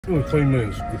It was 20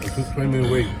 minutes. It took 20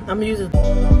 minute wait. I'm using.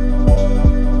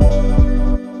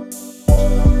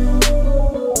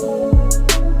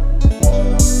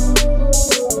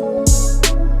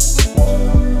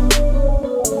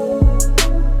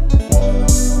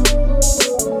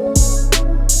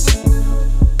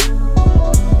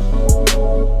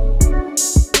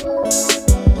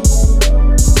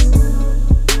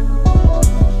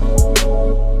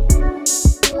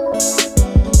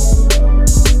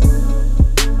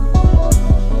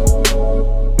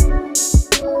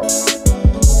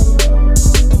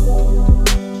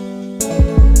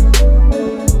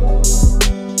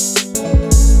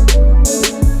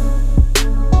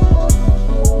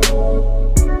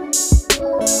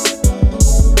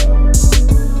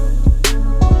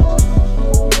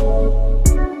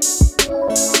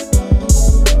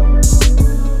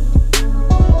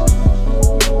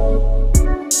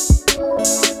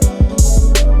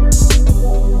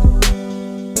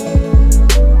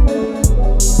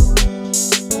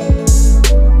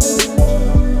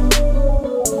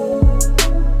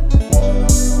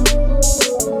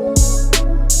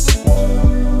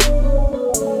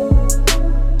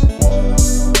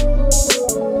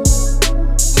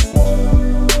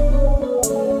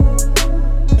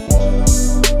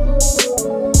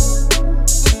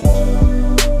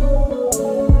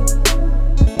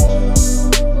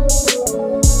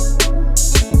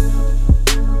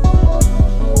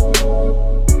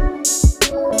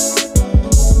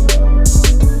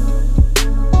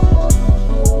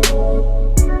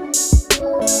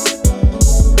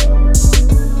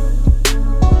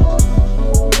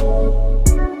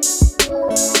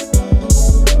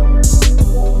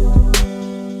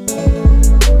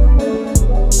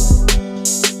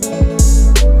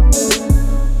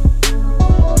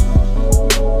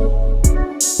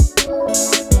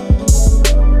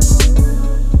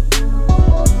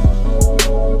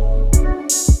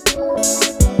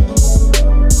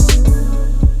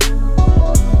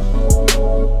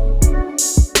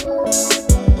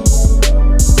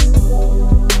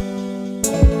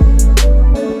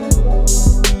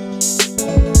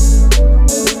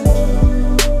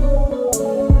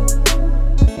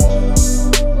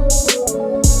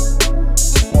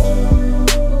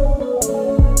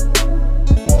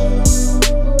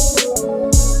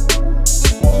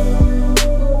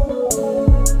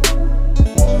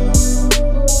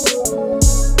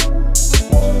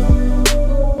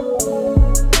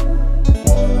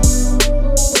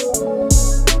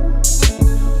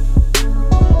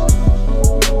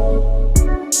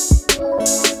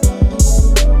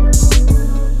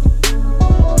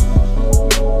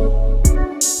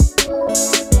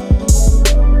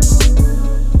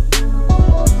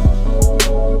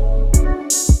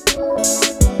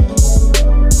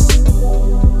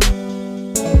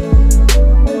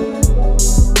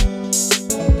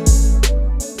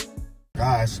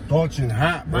 Scorching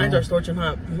hot, bro. Mine are scorching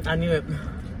hot. I knew it.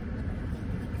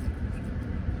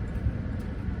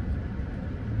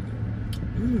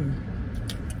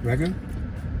 Reckon?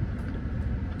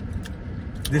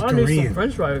 This I need Korean. some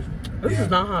French fries. This is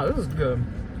not hot. This is good.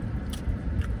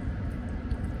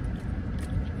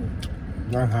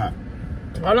 Not hot.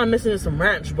 All I'm missing is some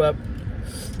ranch, but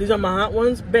these are my hot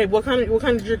ones. Babe, what kind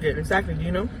did you get exactly? Do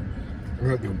you know?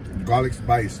 The garlic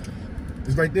spice.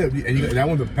 It's right there. And you got that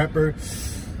one's a pepper.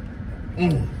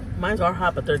 Mines are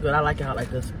hot, but they're good. I like it hot like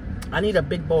this. I need a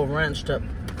big bowl of ranch to.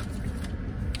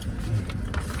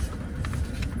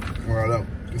 Well,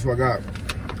 that's what I got.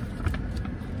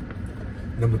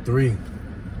 Number 3. You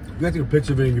gotta take a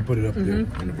picture of it and you put it up there in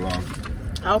the vlog.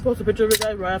 I'll post a picture of it,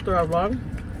 guys, right after our vlog.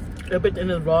 At the end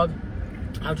of the vlog,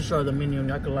 I'll just show you the menu and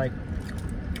y'all can like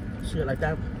see it like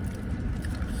that.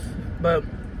 But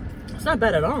it's not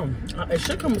bad at all. It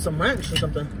should come with some ranch or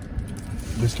something.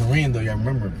 This Korean though, y'all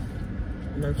remember?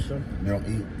 That's true. They don't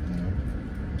eat. You know?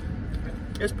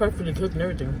 It's perfectly cooked and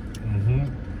everything.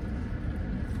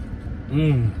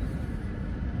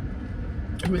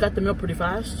 We got the meal pretty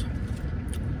fast.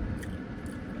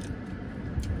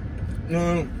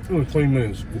 No, it was 20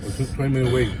 minutes. It took 20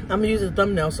 minute wait. I'm gonna use a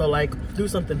thumbnail, so like, do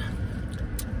something.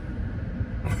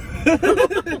 I'm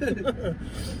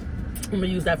gonna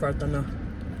use that for a thumbnail.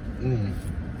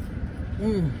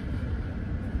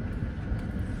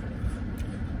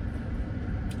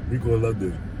 You gonna love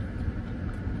this.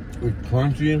 It's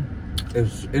crunchy.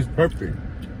 It's perfect.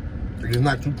 It's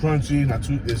not too crunchy, not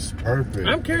too. It's perfect.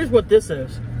 I'm curious what this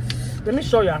is. Let me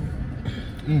show y'all.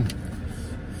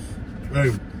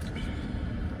 Hey,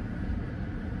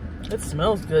 It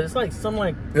smells good. It's like some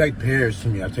like. it's like pears to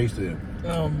me. I tasted it.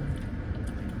 I'm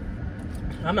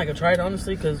not gonna try it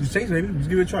honestly, cause Just taste it, baby. Just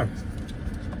give it a try.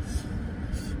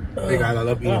 Hey guys, I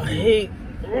love eating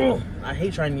food. I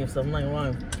hate trying new stuff. I'm not gonna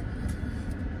lie.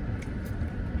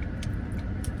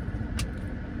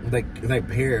 It's like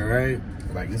pear, right?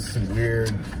 Like it's some weird.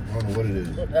 I don't know what it is.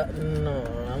 No,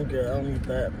 I'm good. I don't eat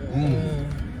that.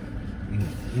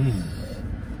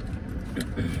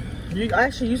 You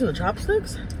actually using the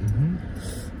chopsticks? Mm-hmm.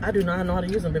 I do not know how to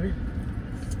use them, baby.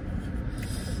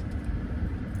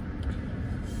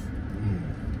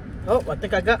 Oh, I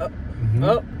think I got.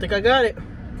 Oh, I think I got it.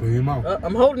 Put it in your mouth.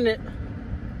 I'm holding it.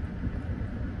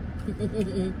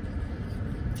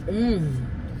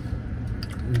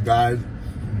 Guys,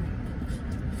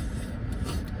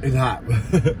 it's hot.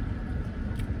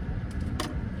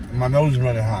 My nose is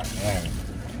running hot. Man.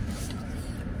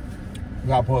 You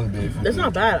gotta pause it, baby. It's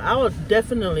not bad. I would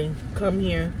definitely come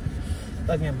here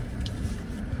again.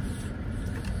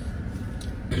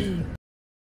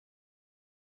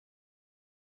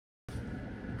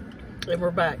 And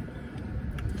we're back.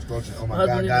 Oh my My husband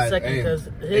God, needs guys. a second because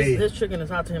his chicken is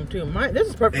hot to him too. This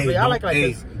is perfectly. I like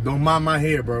this. Don't mind my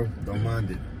hair, bro. Don't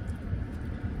mind it.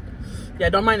 Yeah,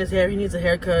 don't mind his hair. He needs a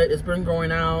haircut. It's been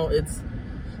growing out. It's,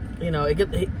 you know, he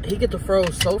get the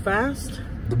froze so fast.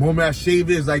 The moment I shave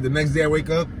it, it's like the next day I wake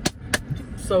up.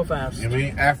 So fast. You know what I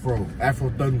mean? Afro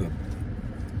Thunder.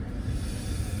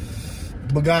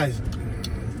 But guys,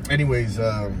 anyways,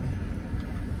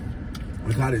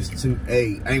 we got this too.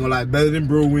 Hey, I ain't gonna lie, better than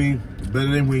Brewing,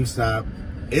 better than Wingstop.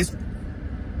 It's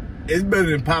better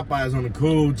than Popeyes on the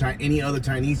cool any other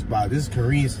Chinese spot. This is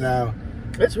Korean style.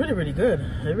 It's really, really good.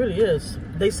 It really is.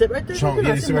 They sit right there? Yeah,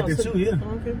 they sit right there too, yeah.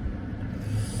 Oh, okay.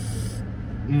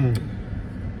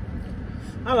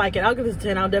 I like it. I'll give this a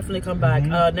 10. I'll definitely come back.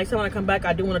 Next time when I come back,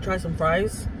 I do want to try some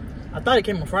fries. I thought it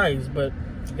came with fries, but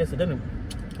I guess it didn't.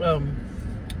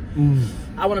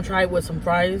 I want to try it with some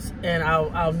fries, and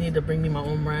I'll need to bring me my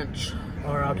own ranch,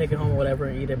 or I'll take it home or whatever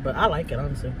and eat it. But I like it,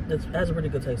 honestly. It has a really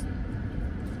good taste.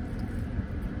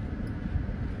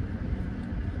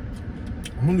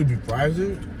 I'm gonna be fries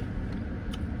it.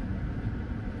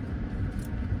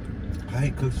 I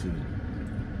hate cooked food.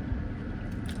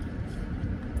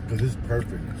 Because it's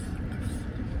perfect.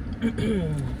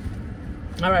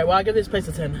 Alright, well, I'll give this place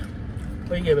a 10. What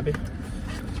do you give, baby?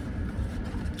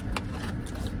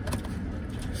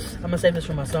 I'm gonna save this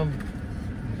for my son.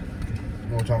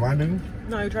 You want to try mine, dude?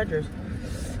 No, you tried yours.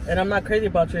 And I'm not crazy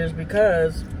about yours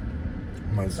because...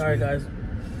 Sorry, guys.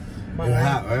 It's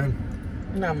hot, right?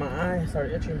 Nah, my eye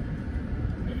started itching.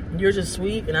 Yours is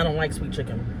sweet, and I don't like sweet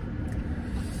chicken.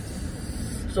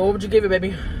 So what would you give it,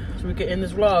 baby? So we can end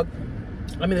this vlog.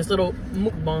 I mean, this little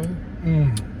mukbang.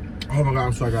 Oh my God,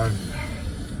 I'm sorry, guys.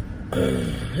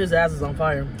 His ass is on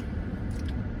fire.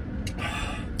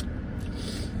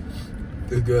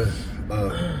 It's good.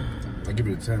 I give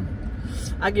it a 10.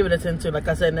 I give it a 10 too. Like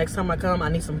I said, next time I come, I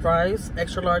need some fries,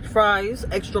 extra large fries,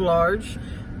 extra large,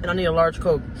 and I need a large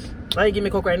Coke. I didn't give me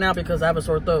a Coke right now because I have a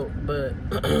sore throat, but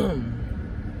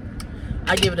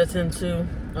I give it a 10 too.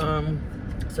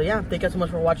 So yeah, thank you so much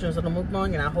for watching this little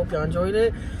mukbang, and I hope y'all enjoyed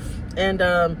it. And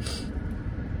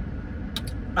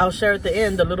I'll share at the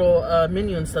end the little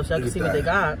menu and stuff so y'all can see what they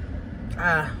got.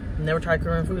 Never tried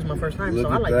Korean food. It's my first time, so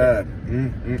I like it.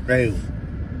 Hey,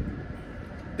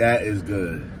 that is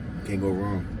good. Can't go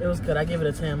wrong. It was good. I gave it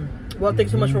a 10. Well,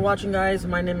 thanks so much for watching, guys.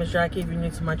 My name is Jackie. If you're new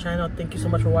to my channel, thank you so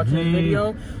much for watching this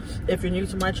video. If you're new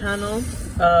to my channel,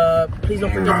 please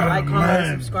don't forget to like, comment,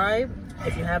 and subscribe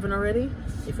if you haven't already.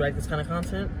 If you like this kind of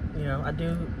content, you know, I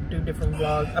do different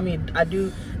vlogs. I mean, I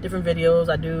do different videos.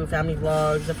 I do family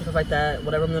vlogs, different stuff like that.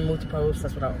 Whatever I'm in the mood to post,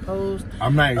 that's what I'll post.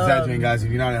 I'm not exaggerating, guys. If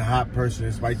you're not a hot person,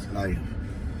 it's like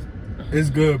it's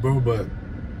good, bro, but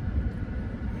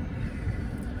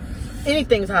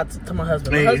anything's hot to my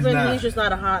husband. My husband, he's just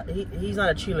not a hot. He's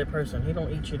not a Chile person. He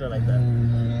don't eat Cheeto like that.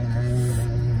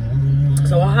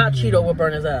 So a hot Cheeto will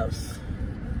burn his ass.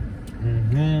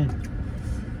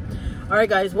 All right,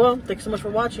 guys. Well, thanks so much for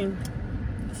watching.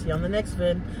 See you on the next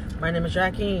vid. My name is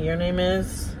Jackie. Your name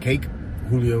is Cake,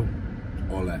 Julio,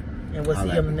 all that. And we'll see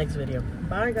you on the next video.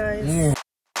 Bye, guys.